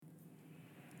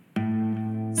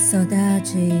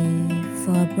Saudade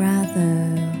for a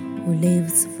brother who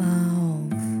lives far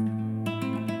off.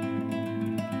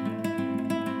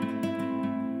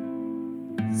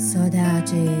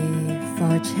 Saudade for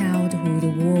a childhood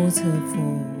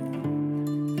waterfall.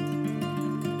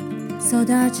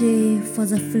 Saudade for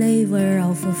the flavor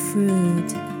of a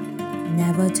fruit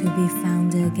never to be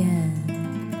found again.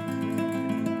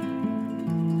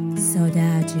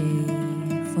 Saudade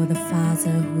for the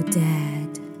father who died,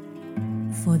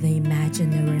 for the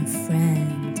imaginary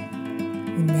friend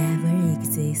who never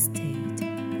existed.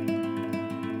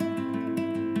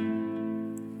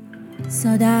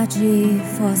 Saudade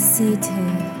for a city,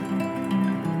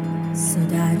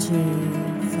 saudade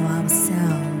for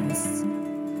ourselves.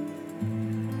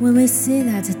 When we see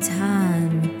that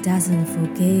time doesn't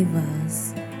forgive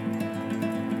us,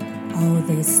 all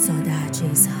these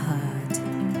saudades hurt.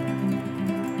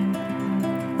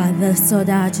 But the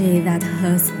saudade that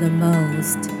hurts the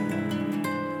most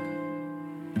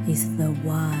is the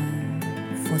one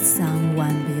for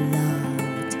someone beloved.